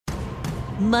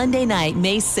Monday night,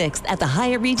 May 6th at the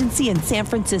Hyatt Regency in San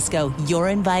Francisco. You're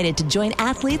invited to join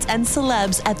athletes and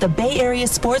celebs at the Bay Area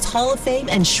Sports Hall of Fame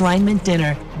Enshrinement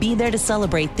Dinner. Be there to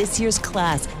celebrate this year's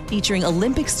class, featuring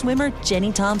Olympic swimmer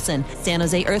Jenny Thompson, San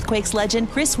Jose Earthquakes legend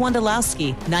Chris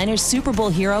Wondolowski, Niners Super Bowl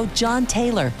hero John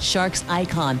Taylor, Sharks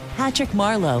icon Patrick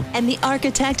Marleau, and the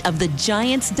architect of the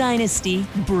Giants dynasty,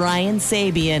 Brian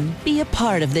Sabian. Be a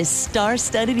part of this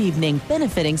star-studded evening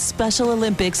benefiting Special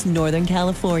Olympics Northern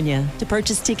California. To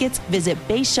purchase tickets, visit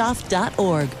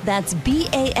bashoff.org. That's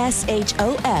BASHOF.org.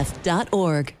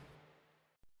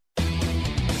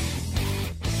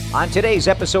 On today's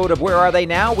episode of Where Are They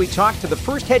Now, we talk to the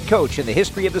first head coach in the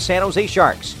history of the San Jose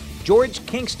Sharks, George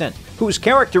Kingston, whose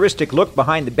characteristic look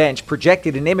behind the bench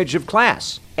projected an image of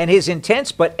class. And his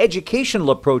intense but educational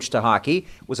approach to hockey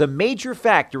was a major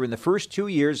factor in the first 2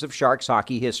 years of Sharks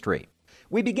hockey history.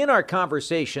 We begin our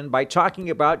conversation by talking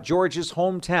about George's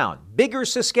hometown, Biggar,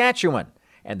 Saskatchewan,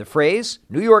 and the phrase,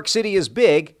 New York City is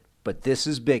big, but this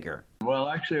is bigger. Well,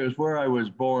 actually, it was where I was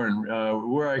born.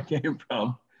 Where I came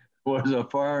from was a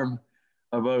farm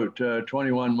about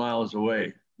 21 miles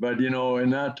away. But, you know, in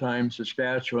that time,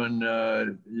 Saskatchewan,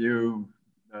 my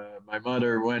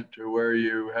mother went to where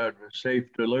you had a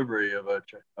safe delivery of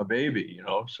a baby, you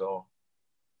know, so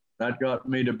that got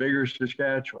me to Biggar,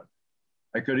 Saskatchewan.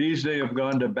 I could easily have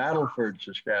gone to Battleford,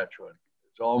 Saskatchewan.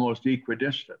 It's almost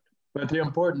equidistant. But the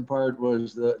important part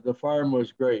was the farm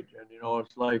was great. And, you know,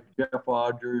 it's like Jeff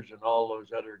Odgers and all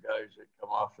those other guys that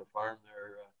come off the farm.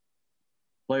 They're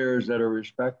players that are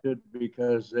respected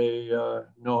because they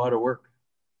know how to work.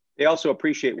 They also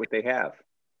appreciate what they have.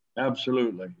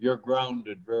 Absolutely. You're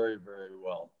grounded very, very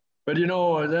well. But, you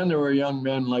know, then there were young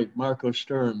men like Marco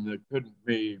Sturm that couldn't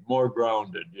be more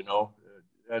grounded, you know.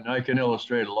 And I can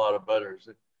illustrate a lot of others.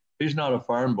 He's not a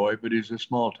farm boy, but he's a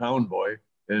small town boy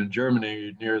in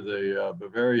Germany near the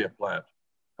Bavaria plant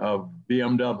of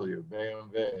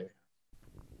BMW.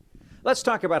 Let's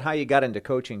talk about how you got into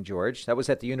coaching, George. That was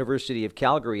at the University of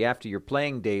Calgary after your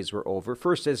playing days were over,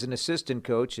 first as an assistant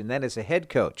coach and then as a head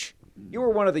coach. You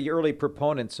were one of the early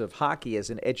proponents of hockey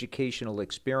as an educational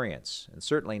experience, and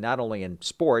certainly not only in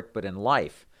sport, but in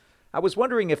life. I was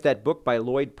wondering if that book by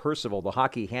Lloyd Percival, The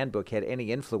Hockey Handbook, had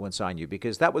any influence on you,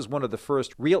 because that was one of the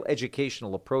first real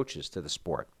educational approaches to the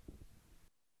sport.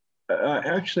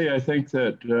 Actually, I think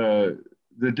that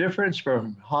the difference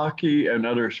from hockey and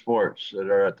other sports that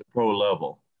are at the pro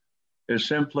level is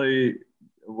simply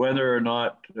whether or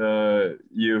not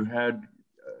you had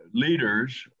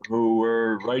leaders who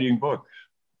were writing books.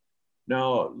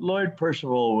 Now, Lloyd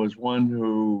Percival was one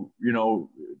who, you know,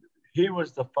 he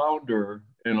was the founder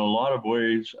in a lot of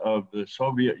ways of the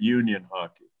Soviet Union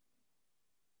hockey.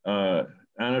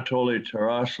 Anatoly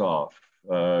Tarasov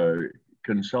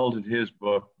consulted his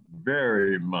book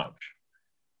very much.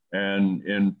 And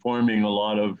in forming a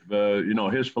lot of, you know,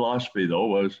 his philosophy, though,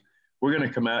 was we're going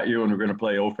to come at you and we're going to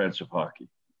play offensive hockey.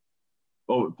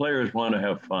 Oh, players want to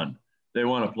have fun. They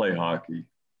want to play hockey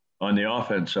on the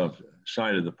offensive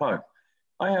side of the puck.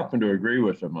 I happen to agree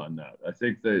with him on that. I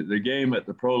think the game at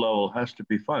the pro level has to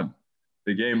be fun.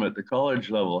 The game at the college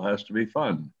level has to be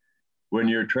fun when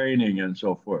you're training and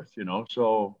so forth, you know.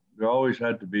 So there always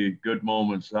had to be good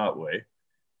moments that way.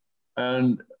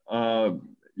 And,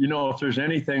 you know, if there's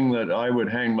anything that I would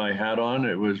hang my hat on,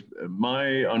 it was my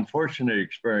unfortunate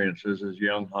experiences as a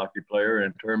young hockey player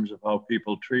in terms of how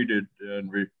people treated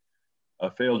and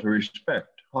failed to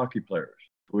respect hockey players.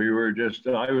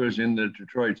 I was in the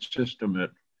Detroit system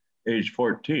at age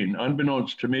 14,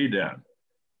 unbeknownst to me, Dan.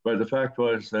 But the fact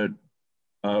was that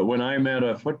when I met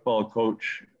a football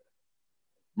coach,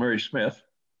 Murray Smith,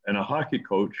 and a hockey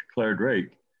coach, Claire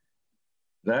Drake,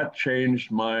 that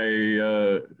changed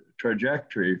my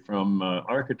trajectory from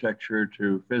architecture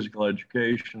to physical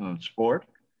education and sport.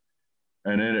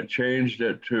 And then it changed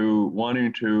it to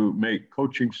wanting to make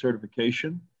coaching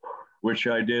certification, which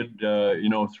I did, you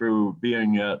know, through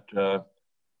being at the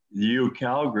U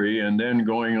Calgary and then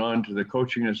going on to the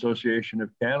Coaching Association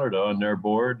of Canada on their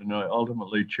board. And I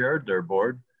ultimately chaired their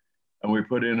board. And we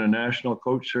put in a national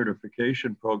coach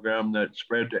certification program that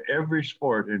spread to every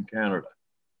sport in Canada.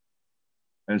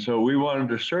 And so we wanted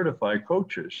to certify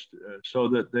coaches so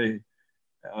that they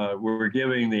were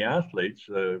giving the athletes,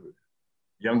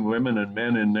 young women and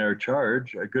men in their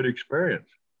charge, a good experience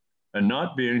and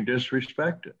not being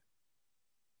disrespected.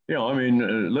 You know, I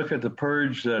mean, look at the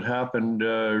purge that happened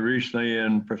recently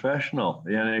in professional,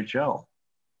 the NHL.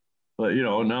 But, you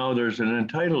know, now there's an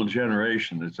entitled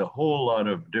generation. There's a whole lot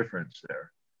of difference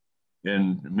there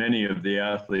in many of the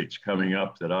athletes coming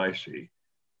up that I see.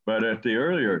 But at the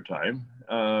earlier time,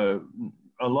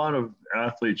 a lot of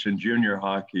athletes in junior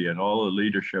hockey and all the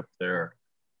leadership there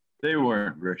they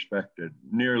weren't respected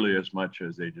nearly as much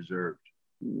as they deserved.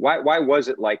 Why was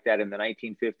it like that in the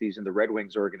 1950s in the Red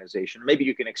Wings organization? Maybe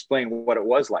you can explain what it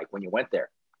was like when you went there.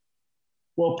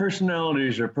 Well,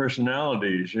 personalities are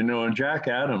personalities, you know, and Jack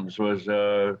Adams was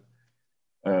a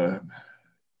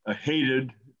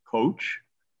hated coach.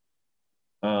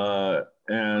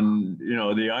 And, you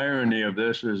know, the irony of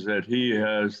this is that he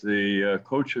has the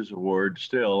Coaches Award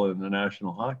still in the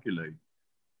National Hockey League.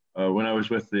 When I was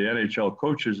with the NHL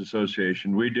Coaches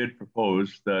Association, we did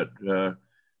propose that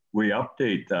we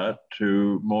update that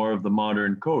to more of the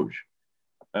modern coach.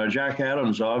 Jack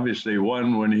Adams obviously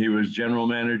won when he was general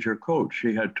manager coach.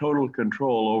 He had total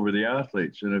control over the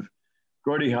athletes. And if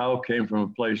Gordie Howe came from a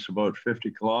place about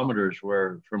 50 kilometers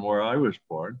from where I was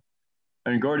born,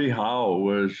 and Gordie Howe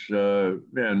was,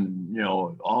 and, you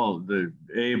know, all the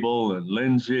Abel and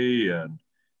Lindsay and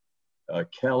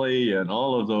Kelly and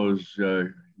all of those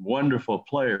wonderful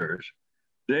players,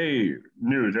 they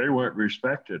knew they weren't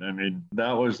respected. I mean,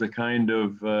 that was the kind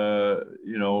of,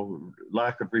 you know,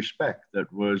 lack of respect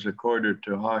that was accorded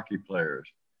to hockey players.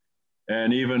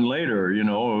 And even later, you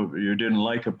know, you didn't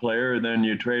like a player, then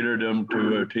you traded him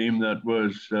to a team that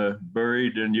was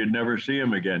buried and you'd never see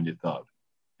him again, you thought.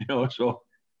 You know, so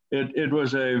it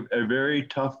was a very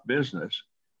tough business.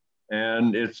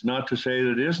 And it's not to say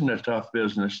that it isn't a tough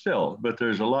business still, but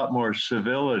there's a lot more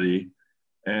civility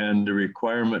and the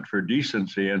requirement for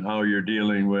decency in how you're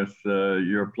dealing with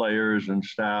your players and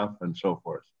staff and so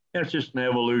forth. It's just an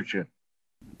evolution.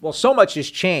 Well, so much has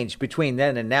changed between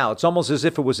then and now. It's almost as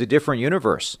if it was a different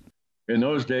universe. In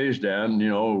those days, Dan, you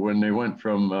know, when they went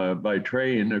from by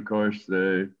train, of course,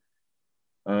 there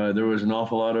was an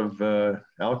awful lot of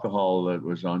alcohol that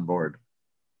was on board.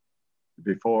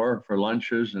 Before, for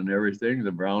lunches and everything,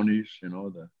 the brownies, you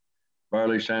know, the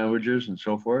barley sandwiches and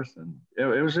so forth. And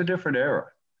it was a different era.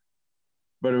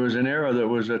 But it was an era that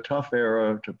was a tough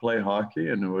era to play hockey,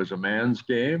 and it was a man's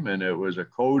game, and it was a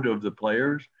code of the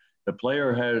players. The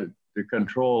player had the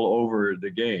control over the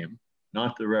game,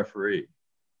 not the referee.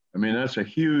 I mean, that's a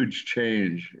huge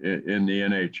change in the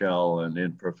NHL and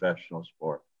in professional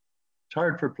sport. It's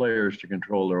hard for players to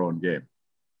control their own game.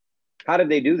 How did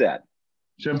they do that?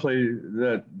 Simply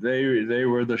that they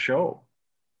were the show.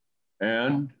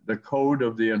 And the code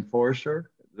of the enforcer,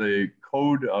 the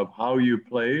code of how you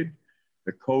played,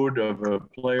 the code of a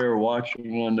player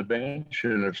watching on the bench,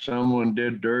 and if someone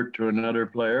did dirt to another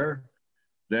player,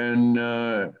 then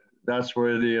that's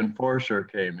where the enforcer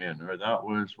came in, or that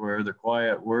was where the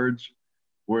quiet words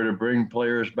were to bring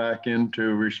players back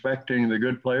into respecting the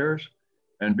good players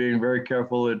and being very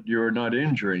careful that you're not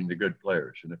injuring the good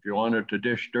players. And if you wanted to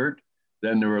dish dirt,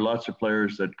 then there were lots of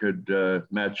players that could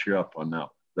match you up on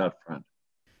that front.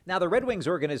 Now, the Red Wings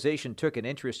organization took an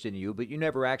interest in you, but you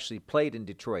never actually played in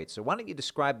Detroit. So why don't you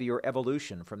describe your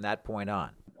evolution from that point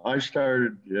on? I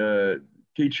started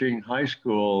teaching high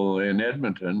school in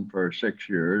Edmonton for 6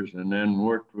 years, and then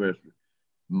worked with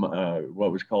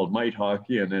what was called mite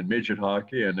hockey and then midget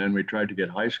hockey, and then we tried to get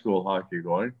high school hockey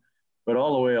going. But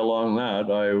all the way along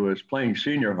that, I was playing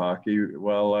senior hockey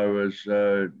while I was,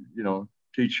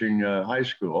 teaching high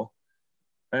school.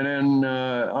 And then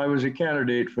I was a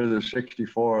candidate for the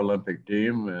 64 Olympic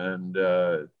team and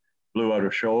blew out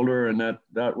a shoulder. And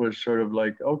that was sort of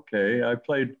like, okay, I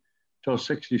played till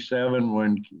 67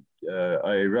 when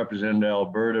I represented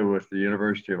Alberta with the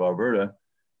University of Alberta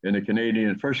in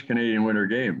the first Canadian Winter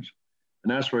Games.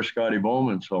 And that's where Scotty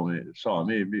Bowman saw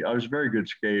me. I was a very good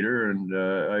skater, and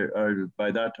I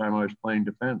by that time I was playing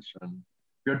defense and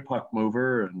good puck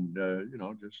mover, and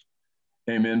just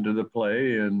came into the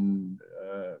play. And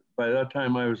by that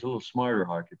time I was a little smarter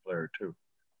hockey player too.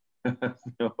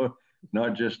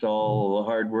 Not just all the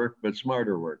hard work, but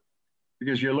smarter work.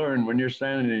 Because you learn when you're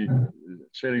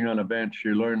sitting on a bench,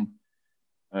 you learn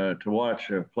to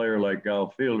watch a player like Gal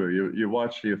Fielder. You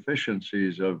watch the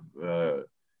efficiencies of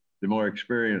the more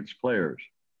experienced players,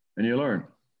 and you learn.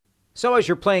 So as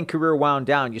your playing career wound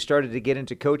down, you started to get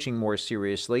into coaching more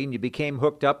seriously, and you became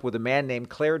hooked up with a man named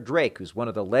Clare Drake, who's one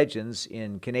of the legends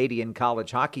in Canadian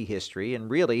college hockey history and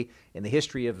really in the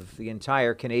history of the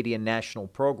entire Canadian national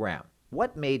program.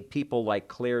 What made people like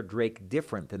Clare Drake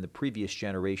different than the previous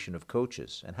generation of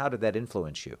coaches, and how did that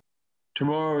influence you?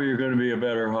 Tomorrow you're going to be a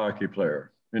better hockey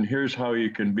player, and here's how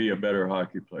you can be a better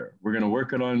hockey player. We're going to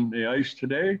work it on the ice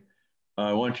today.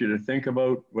 I want you to think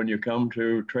about when you come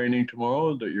to training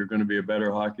tomorrow that you're going to be a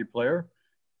better hockey player.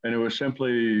 And it was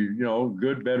simply,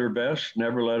 good, better, best.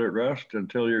 Never let it rest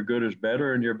until your good is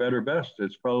better and your better best.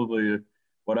 It's probably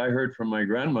what I heard from my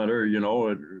grandmother,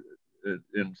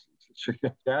 in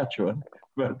Saskatchewan.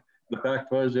 But the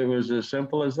fact was, it was as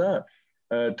simple as that.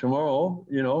 Tomorrow,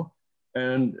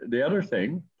 And the other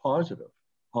thing, positive,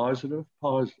 positive,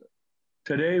 positive.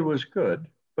 Today was good,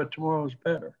 but tomorrow was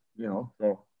better, you know.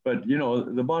 So, but, you know,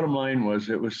 the bottom line was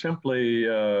it was simply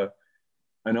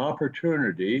an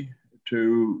opportunity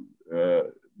to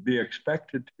be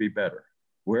expected to be better.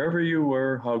 Wherever you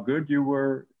were, how good you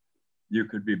were, you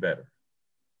could be better.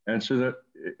 And so that,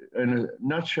 in a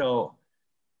nutshell,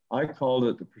 I called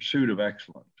it the pursuit of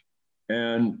excellence.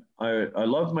 And I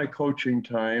loved my coaching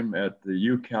time at the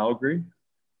U Calgary.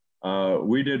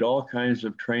 We did all kinds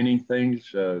of training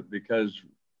things because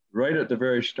right at the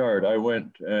very start, I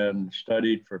went and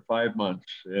studied for 5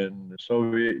 months in the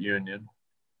Soviet Union,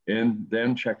 in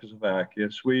then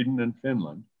Czechoslovakia, Sweden, and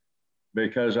Finland,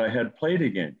 because I had played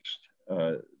against,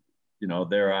 you know,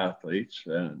 their athletes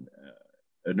and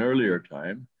an earlier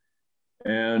time.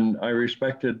 And I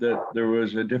respected that there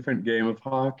was a different game of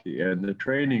hockey and the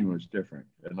training was different.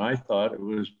 And I thought it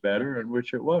was better, and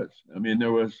which it was. I mean,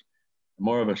 there was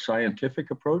more of a scientific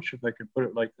approach, if I could put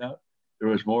it like that. There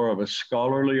was more of a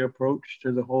scholarly approach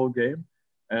to the whole game.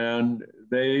 And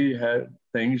they had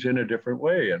things in a different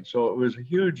way. And so it was a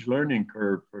huge learning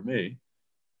curve for me.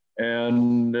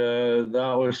 And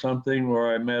that was something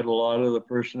where I met a lot of the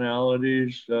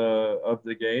personalities of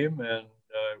the game, and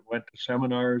went to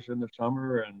seminars in the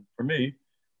summer. And for me,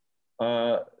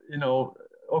 you know,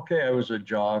 okay, I was a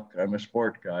jock, I'm a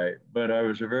sport guy, but I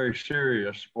was a very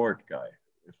serious sport guy.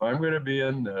 If I'm going to be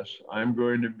in this, I'm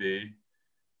going to be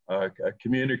a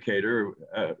communicator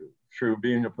through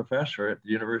being a professor at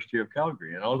the University of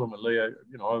Calgary. And ultimately, I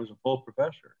was a full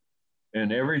professor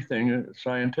in everything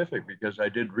scientific, because I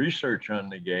did research on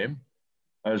the game,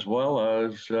 as well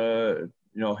as,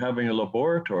 having a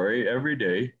laboratory every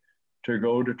day to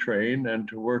go to train and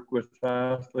to work with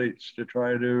athletes to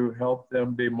try to help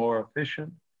them be more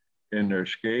efficient in their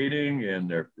skating, in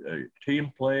their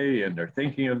team play, in their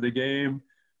thinking of the game.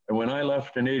 And when I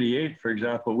left in '88, for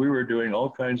example, we were doing all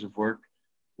kinds of work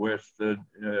with the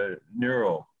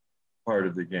neuro part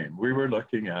of the game. We were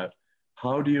looking at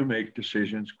how do you make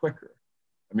decisions quicker?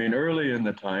 I mean, early in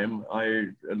the time, I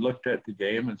looked at the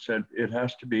game and said, it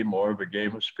has to be more of a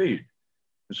game of speed.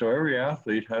 And so every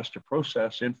athlete has to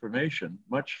process information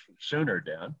much sooner,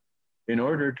 Dan, in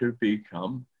order to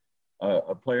become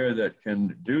a player that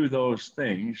can do those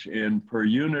things in per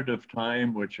unit of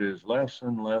time, which is less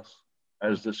and less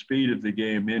as the speed of the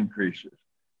game increases.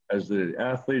 As the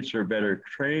athletes are better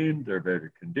trained, they're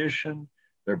better conditioned,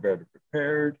 they're better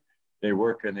prepared, they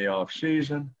work in the off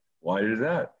season. Why is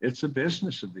that? It's the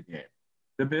business of the game.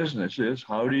 The business is,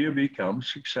 how do you become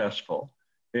successful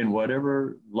in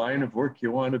whatever line of work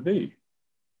you want to be?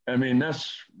 I mean,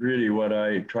 that's really what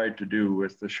I tried to do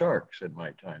with the Sharks in my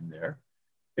time there.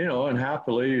 You know, and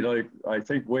happily, like, I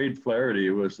think Wade Flaherty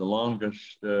was the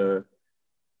longest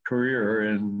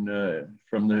career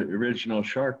from the original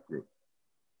Shark group.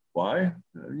 Why?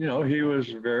 You know, he was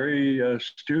a very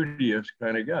studious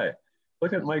kind of guy.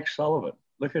 Look at Mike Sullivan.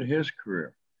 Look at his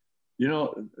career. You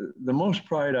know, the most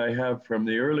pride I have from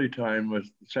the early time with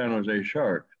the San Jose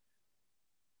Sharks,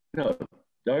 you know,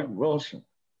 Doug Wilson,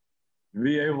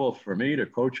 be able for me to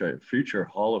coach a future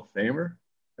Hall of Famer,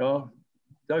 you know,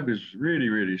 Doug is really,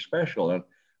 really special. And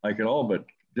I can all but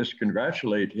just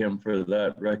congratulate him for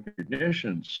that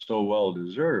recognition, so well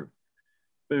deserved.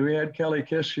 But we had Kelly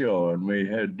Kissio and we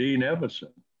had Dean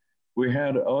Evison. We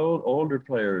had older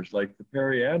players like the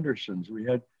Perry Andersons. We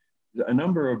had a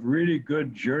number of really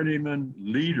good journeyman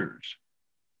leaders.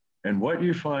 And what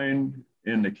you find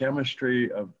in the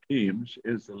chemistry of teams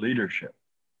is the leadership.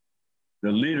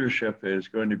 The leadership is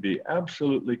going to be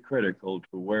absolutely critical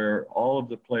to where all of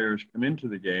the players come into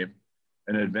the game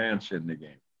and advance in the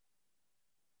game.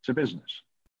 It's a business.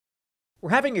 We're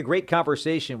having a great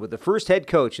conversation with the first head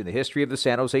coach in the history of the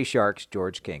San Jose Sharks,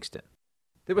 George Kingston.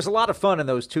 There was a lot of fun in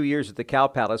those 2 years at the Cow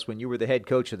Palace when you were the head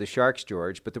coach of the Sharks,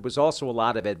 George, but there was also a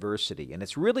lot of adversity. And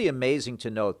it's really amazing to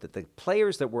note that the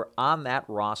players that were on that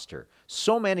roster,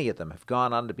 so many of them have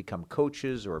gone on to become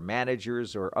coaches or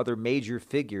managers or other major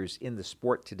figures in the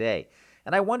sport today.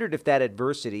 And I wondered if that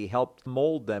adversity helped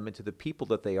mold them into the people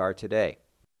that they are today.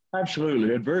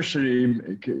 Absolutely. Adversity,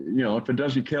 you know, if it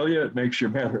doesn't kill you, it makes you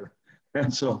better.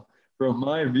 And so from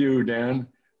my view, Dan,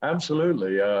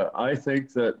 absolutely. I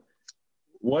think that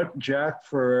what Jack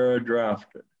Ferreira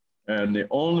drafted, and the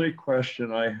only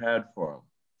question I had for him,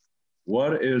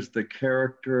 what is the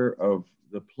character of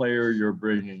the player you're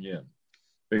bringing in?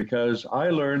 Because I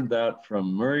learned that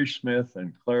from Murray Smith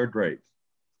and Claire Drake,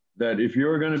 that if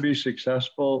you're going to be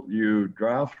successful, you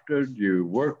drafted, you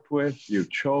worked with, you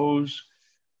chose.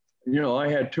 You know, I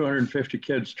had 250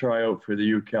 kids try out for the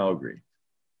U Calgary.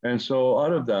 And so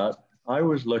out of that, I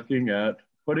was looking at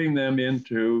putting them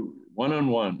into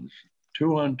one-on-ones,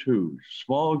 two-on-twos,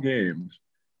 small games.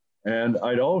 And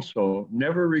I'd also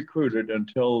never recruited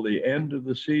until the end of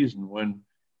the season when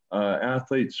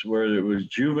athletes, whether it was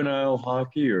juvenile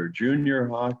hockey or junior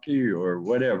hockey or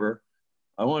whatever,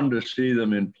 I wanted to see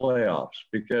them in playoffs,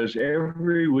 because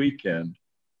every weekend,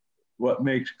 what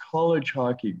makes college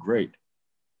hockey great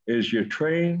is you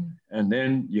train and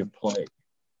then you play.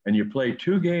 And you play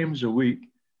 2 games a week,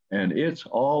 and it's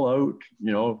all out,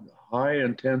 high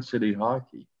intensity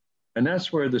hockey. And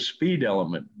that's where the speed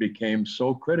element became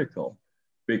so critical,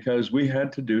 because we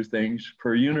had to do things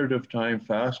per unit of time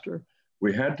faster.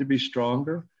 We had to be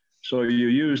stronger. So you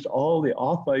used all the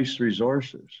off-ice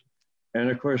resources. And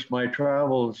of course, my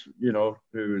travels,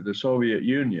 to the Soviet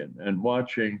Union and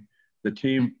watching the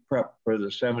team prep for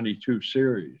the 72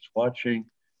 series, watching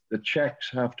the Czechs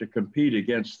have to compete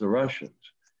against the Russians.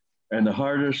 And the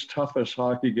hardest, toughest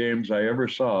hockey games I ever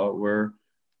saw were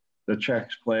the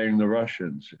Czechs playing the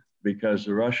Russians, because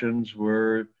the Russians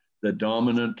were the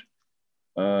dominant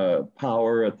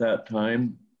power at that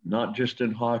time, not just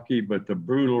in hockey, but the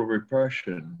brutal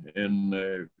repression in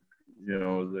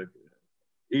the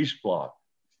East Bloc.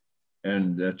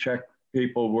 And the Czech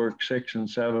people worked 6 and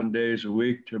 7 days a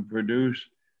week to produce,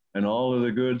 and all of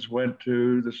the goods went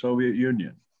to the Soviet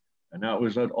Union. And that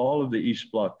was at all of the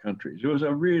East Bloc countries. It was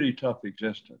a really tough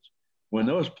existence. When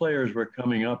those players were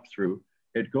coming up through,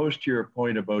 it goes to your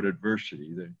point about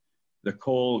adversity, the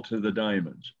coal to the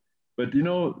diamonds. But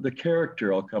the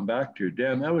character I'll come back to,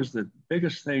 Dan, that was the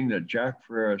biggest thing that Jack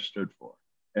Ferreira stood for.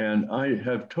 And I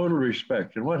have total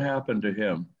respect. And what happened to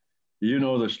him, you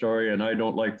know the story, and I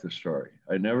don't like the story.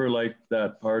 I never liked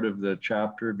that part of the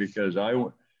chapter, because I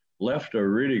left a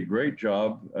really great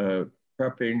job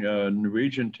prepping a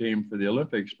Norwegian team for the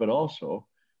Olympics, but also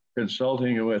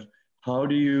consulting with how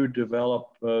do you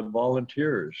develop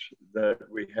volunteers that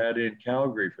we had in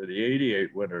Calgary for the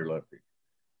 88 Winter Olympics?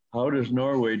 How does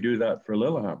Norway do that for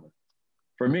Lillehammer?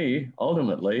 For me,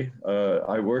 ultimately,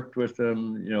 I worked with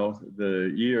them,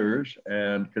 the years,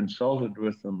 and consulted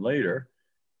with them later.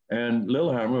 And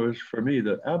Lillehammer was, for me,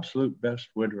 the absolute best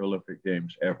Winter Olympic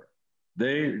Games ever.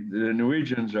 The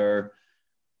Norwegians are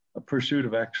a pursuit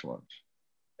of excellence.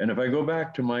 And if I go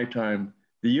back to my time,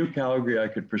 the U Calgary, I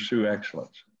could pursue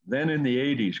excellence. Then in the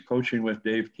 80s, coaching with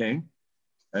Dave King,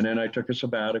 and then I took a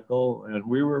sabbatical, and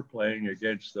we were playing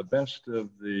against the best of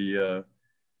the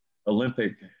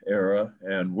Olympic era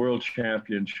and World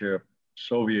Championship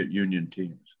Soviet Union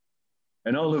teams.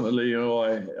 And ultimately,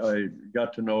 I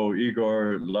got to know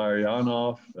Igor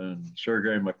Larionov and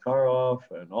Sergei Makarov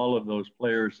and all of those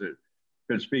players that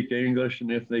could speak English.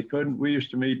 And if they couldn't, we used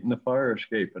to meet in the fire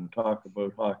escape and talk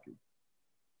about hockey,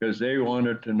 because they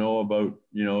wanted to know about,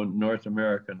 North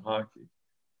American hockey.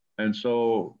 And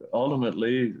so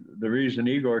ultimately, the reason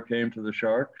Igor came to the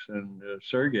Sharks and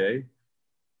Sergei,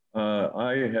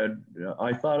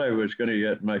 I thought I was going to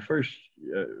get my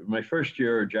first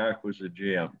year, Jack was a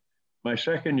GM. My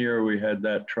second year, we had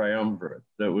that triumvirate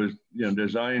that was,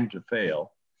 designed to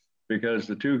fail, because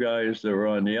the 2 guys that were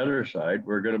on the other side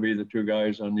were going to be the 2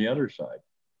 guys on the other side.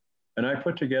 And I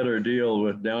put together a deal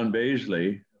with Dan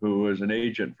Baisley, who was an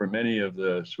agent for many of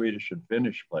the Swedish and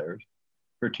Finnish players,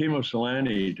 for Timo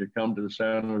Solani to come to the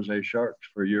San Jose Sharks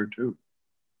for year 2.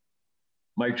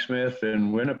 Mike Smith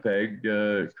in Winnipeg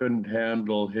couldn't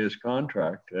handle his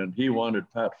contract, and he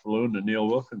wanted Pat Falloon and Neil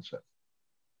Wilkinson.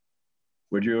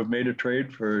 Would you have made a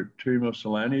trade for Timo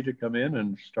Solani to come in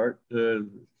and start,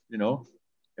 he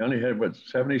only had,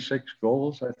 76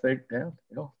 goals, I think, Dan?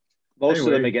 Most of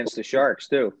them against the Sharks,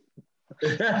 too.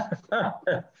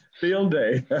 Field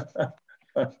day.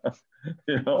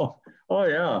 Oh,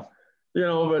 yeah.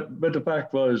 But the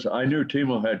fact was, I knew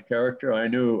Timo had character. I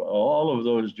knew all of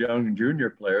those young junior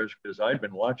players, because I'd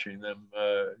been watching them,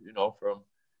 from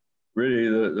really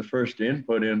the first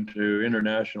input into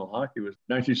international hockey was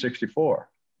 1964,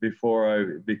 before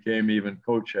I became even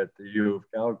coach at the U of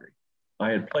Calgary. I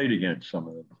had played against some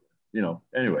of them,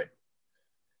 anyway.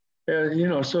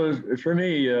 So for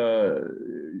me,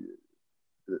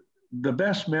 the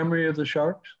best memory of the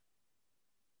Sharks,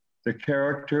 the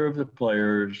character of the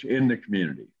players in the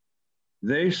community.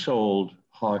 They sold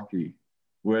hockey,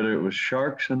 whether it was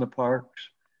Sharks in the parks,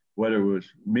 whether it was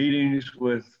meetings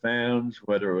with fans,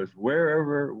 whether it was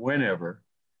wherever, whenever.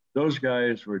 Those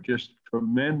guys were just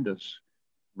tremendous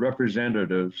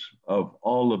representatives of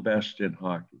all the best in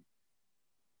hockey.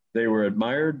 They were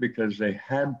admired because they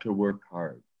had to work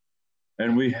hard.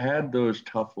 And we had those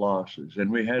tough losses,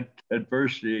 and we had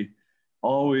adversity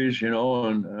always,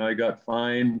 and I got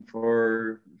fined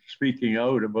for speaking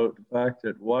out about the fact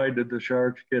that why did the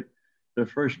Sharks get the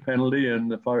first penalty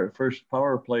and the first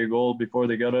power play goal before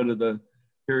they got out of the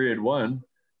period one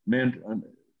meant,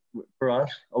 for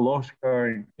us, a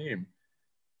low-scoring team.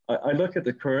 I look at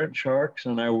the current Sharks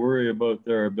and I worry about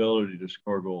their ability to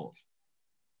score goals.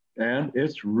 And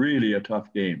it's really a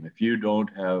tough game if you don't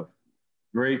have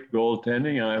great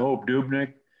goaltending. And I hope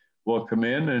Dubnyk will come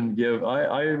in and give.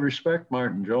 I respect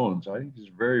Martin Jones. I think he's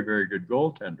a very, very good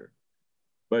goaltender.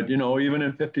 But, you know, even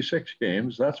in 56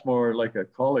 games, that's more like a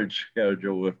college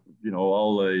schedule with, you know,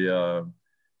 all the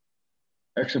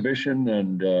exhibition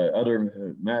and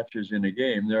other matches in a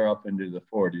game. They're up into the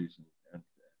 40s and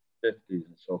 50s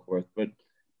and so forth. But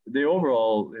the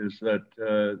overall is that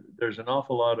there's an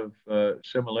awful lot of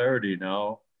similarity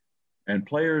now. And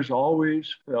players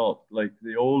always felt like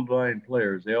the old line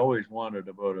players, they always wanted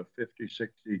about a 50,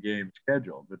 60 game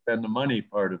schedule. But then the money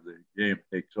part of the game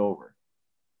takes over.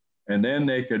 And then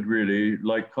they could really,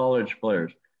 like college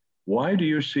players, why do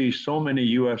you see so many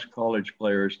U.S. college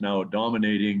players now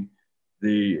dominating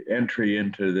the entry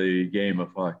into the game of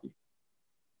hockey?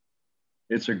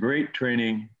 It's a great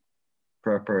training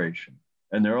preparation.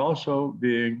 And they're also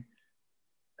being,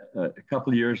 a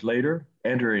couple of years later,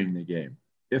 entering the game,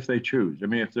 if they choose. I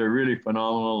mean, if they're really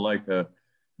phenomenal, like a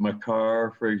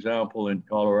Makar, for example, in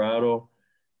Colorado,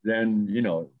 then, you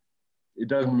know, it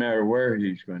doesn't matter where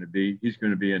he's going to be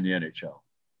in the NHL.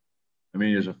 I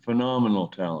mean, he's a phenomenal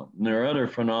talent. And there are other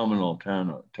phenomenal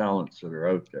talents that are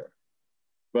out there.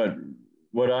 But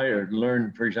what I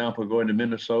learned, for example, going to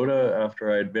Minnesota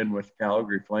after I'd been with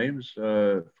Calgary Flames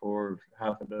for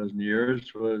half a dozen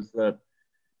years, was that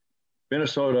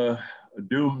Minnesota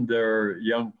doomed their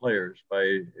young players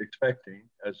by expecting,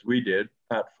 as we did,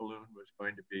 Pat Falloon was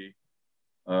going to be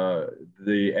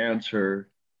the answer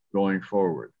going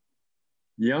forward.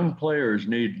 Young players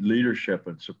need leadership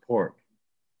and support.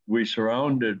 We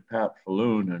surrounded Pat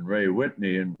Falloon and Ray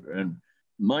Whitney, and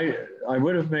I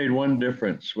would have made one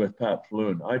difference with Pat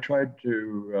Falloon. I tried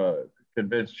to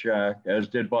convince Jack, as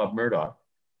did Bob Murdoch,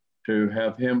 to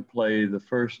have him play the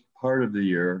first part of the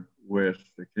year with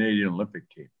the Canadian Olympic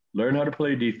team. Learn how to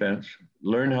play defense,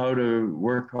 learn how to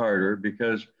work harder,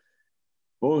 because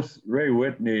both Ray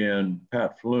Whitney and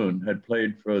Pat Falloon had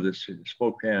played for the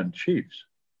Spokane Chiefs.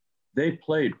 They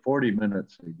played 40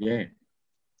 minutes a game.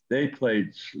 They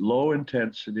played low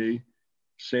intensity,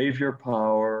 save your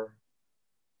power,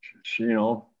 you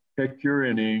know, pick your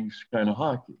innings kind of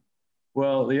hockey.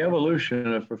 Well, the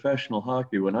evolution of professional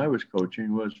hockey when I was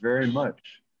coaching was very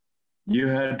much, you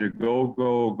had to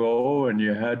go, and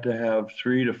you had to have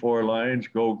 3 to 4 lines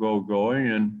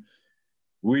going. And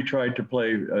we tried to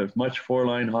play as much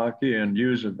 4-line hockey and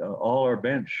use all our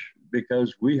bench,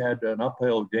 because we had an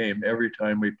uphill game every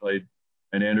time we played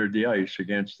and entered the ice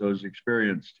against those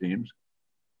experienced teams.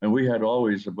 And we had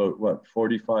always about,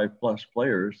 45 plus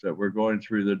players that were going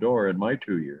through the door in my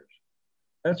 2 years.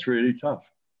 That's really tough,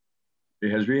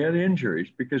 because we had injuries,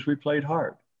 because we played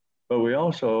hard. But we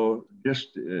also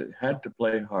just had to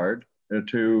play hard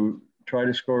to try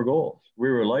to score goals. We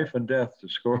were life and death to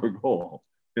score a goal,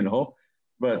 you know.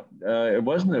 But it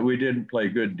wasn't that we didn't play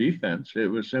good defense. It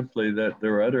was simply that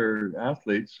there were other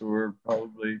athletes who were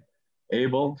probably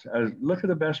able to, look at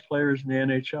the best players in the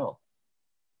NHL.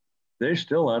 They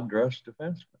still undress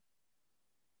defensemen.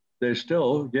 They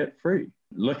still get free.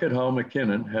 Look at how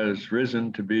McKinnon has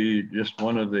risen to be just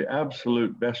one of the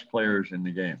absolute best players in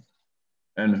the game.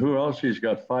 And who else? He's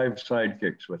got 5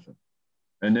 sidekicks with him.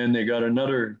 And then they got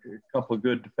another couple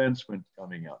good defensemen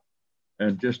coming up.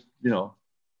 And just, you know,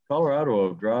 Colorado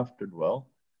have drafted well.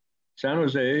 San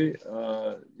Jose,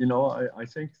 you know, I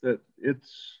think that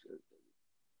it's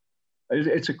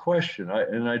a question,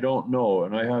 and I don't know.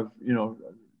 And I have, you know,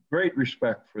 great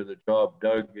respect for the job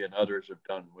Doug and others have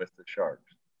done with the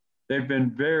Sharks. They've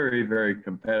been very, very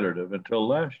competitive until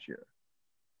last year.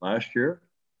 Last year,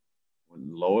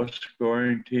 lowest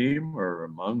scoring team, or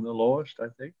among the lowest, I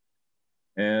think.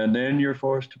 And then you're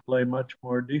forced to play much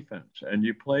more defense, and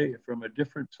you play from a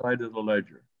different side of the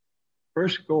ledger.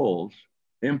 First goals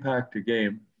impact a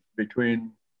game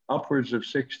between upwards of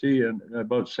 60 and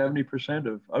about 70%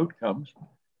 of outcomes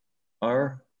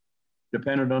are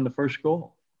dependent on the first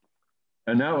goal.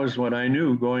 And that was what I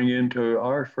knew going into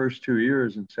our first 2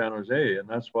 years in San Jose. And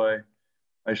that's why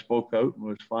I spoke out and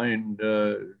was fined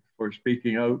for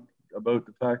speaking out about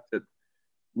the fact that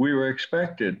we were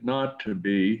expected not to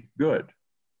be good.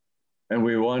 And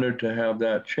we wanted to have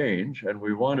that change, and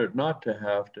we wanted not to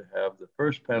have the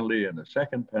first penalty and the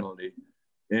second penalty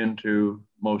into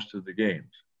most of the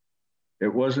games.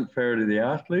 It wasn't fair to the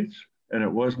athletes, and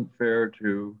it wasn't fair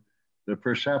to the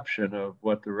perception of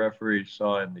what the referees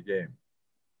saw in the game.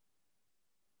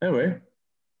 Anyway,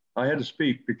 I had to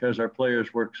speak because our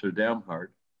players worked so damn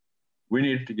hard. We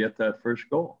needed to get that first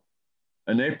goal.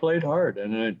 And they played hard.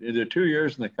 And in the 2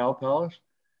 years in the Cow Palace,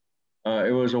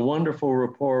 it was a wonderful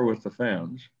rapport with the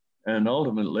fans. And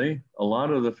ultimately, a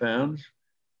lot of the fans,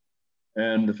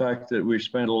 and the fact that we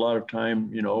spent a lot of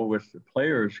time, with the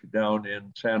players down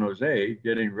in San Jose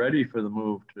getting ready for the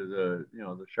move to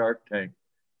the Shark Tank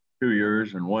 2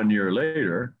 years and 1 year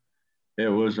later, it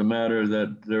was a matter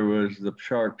that there was the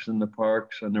Sharks in the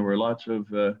parks, and there were lots of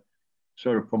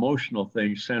sort of promotional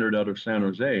things centered out of San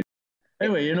Jose.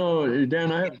 Anyway,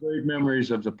 Dan, I have great memories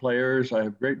of the players. I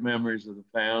have great memories of the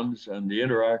fans, and the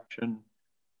interaction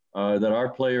that our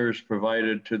players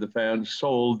provided to the fans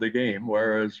sold the game,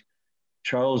 whereas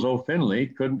Charles O'Finley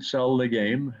couldn't sell the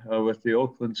game with the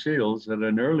Oakland Seals at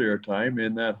an earlier time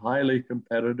in that highly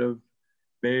competitive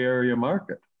Bay Area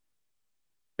market.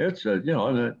 It's,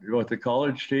 with the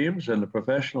college teams and the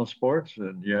professional sports,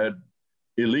 and you had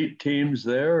elite teams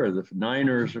there. The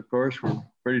Niners, of course, were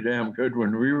pretty damn good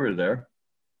when we were there.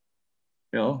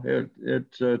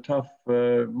 It's a tough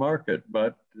market,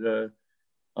 but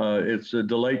it's a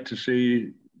delight to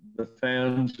see the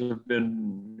fans have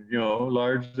been,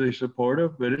 largely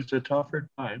supportive, but it's a tougher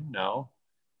time now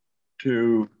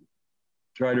to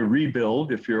try to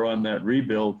rebuild if you're on that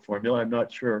rebuild formula. I'm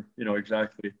not sure,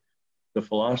 exactly the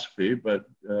philosophy, but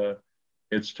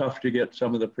it's tough to get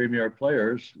some of the premier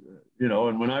players,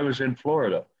 and when I was in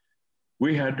Florida,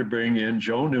 we had to bring in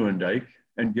Joe Nieuwendyk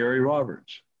and Gary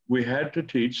Roberts. We had to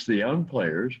teach the young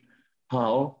players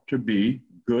how to be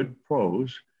good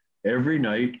pros every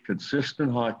night,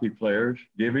 consistent hockey players,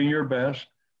 giving your best,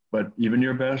 but even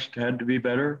your best had to be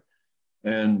better,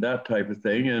 and that type of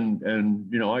thing.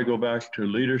 And I go back to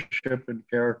leadership and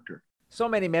character. So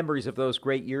many memories of those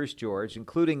great years, George,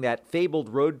 including that fabled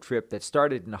road trip that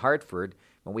started in Hartford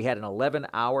when we had an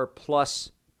 11-hour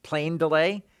plus plane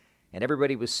delay, and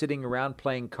everybody was sitting around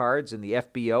playing cards in the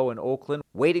FBO in Oakland,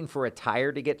 waiting for a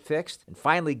tire to get fixed, and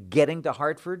finally getting to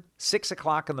Hartford, 6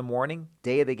 o'clock in the morning,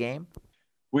 day of the game.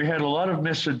 We had a lot of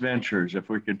misadventures, if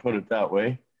we could put it that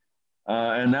way.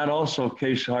 And that also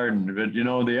case hardened. But,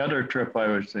 the other trip I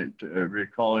was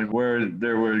recalling where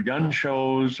there were gun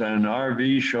shows and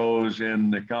RV shows in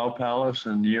the Cow Palace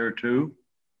in year 2.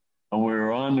 And we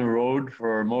were on the road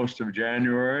for most of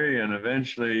January, and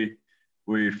eventually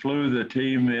we flew the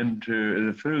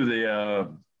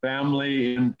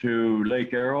family into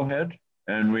Lake Arrowhead.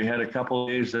 And we had a couple of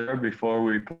days there before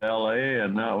we put LA,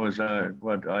 and that was,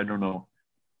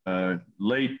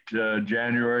 late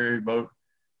January about.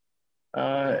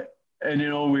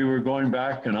 We were going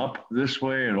back and up this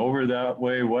way and over that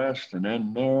way, west, and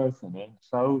then north, and then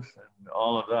south, and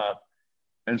all of that.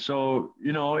 And so,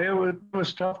 it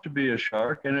was tough to be a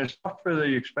Shark, and it's tough for the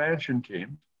expansion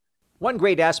team. One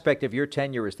great aspect of your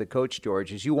tenure as the coach,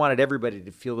 George, is you wanted everybody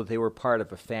to feel that they were part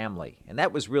of a family, and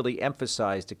that was really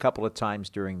emphasized a couple of times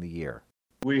during the year.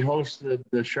 We hosted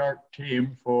the Shark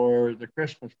team for the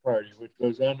Christmas party, which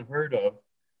was unheard of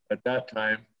at that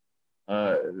time.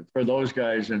 For those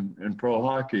guys in pro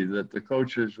hockey, that the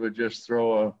coaches would just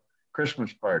throw a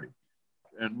Christmas party.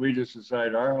 And we just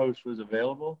decided our house was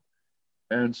available.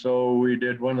 And so we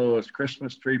did one of those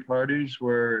Christmas tree parties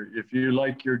where if you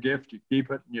like your gift, you keep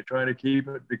it, and you try to keep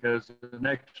it because the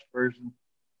next person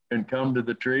can come to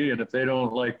the tree. And if they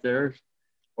don't like theirs,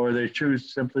 or they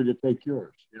choose simply to take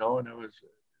yours, and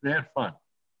they had fun.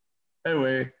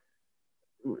 Anyway,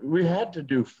 we had to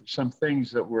do some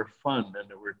things that were fun and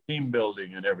that were team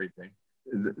building and everything.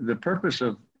 The purpose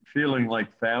of feeling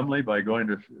like family by going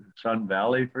to Sun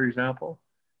Valley, for example,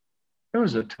 it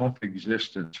was a tough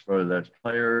existence for the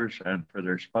players and for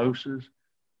their spouses.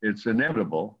 It's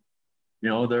inevitable.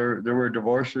 There were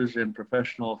divorces in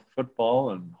professional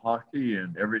football and hockey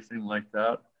and everything like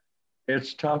that.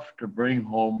 It's tough to bring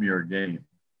home your game.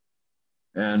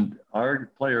 And our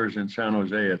players in San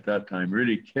Jose at that time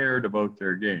really cared about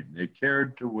their game. They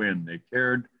cared to win. They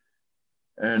cared,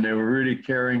 and they were really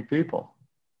caring people.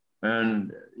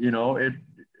 And,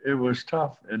 it was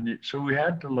tough. And so we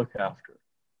had to look after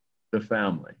the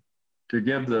family, to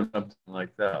give them something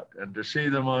like that, and to see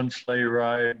them on sleigh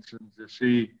rides and to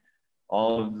see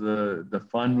all of the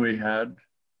fun we had.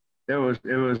 It was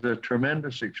a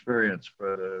tremendous experience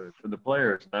for the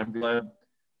players. And I'm glad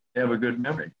they have a good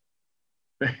memory,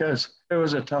 because it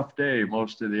was a tough day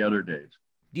most of the other days.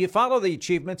 Do you follow the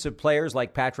achievements of players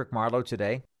like Patrick Marleau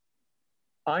today?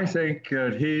 I think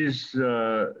he's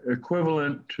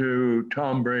equivalent to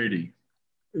Tom Brady.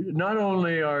 Not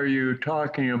only are you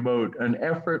talking about an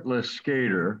effortless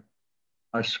skater,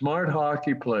 a smart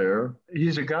hockey player,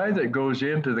 he's a guy that goes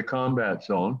into the combat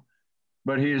zone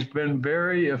but he has been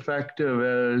very effective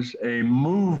as a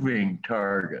moving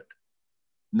target,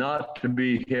 not to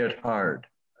be hit hard.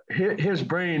 His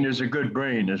brain is a good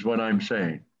brain, is what I'm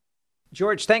saying.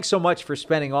 George, thanks so much for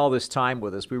spending all this time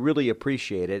with us. We really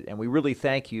appreciate it, and we really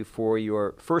thank you for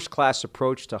your first-class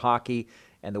approach to hockey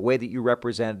and the way that you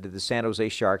represented the San Jose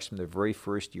Sharks from the very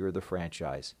first year of the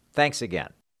franchise. Thanks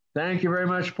again. Thank you very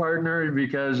much, partner,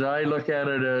 because I look at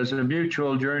it as a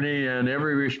mutual journey, and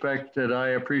every respect that I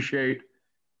appreciate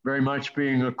very much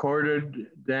being accorded.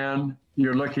 Dan,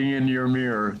 you're looking in your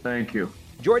mirror. Thank you.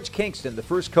 George Kingston, the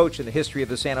first coach in the history of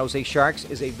the San Jose Sharks,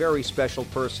 is a very special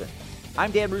person.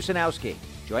 I'm Dan Rusanowski.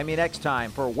 Join me next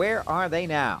time for Where Are They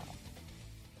Now?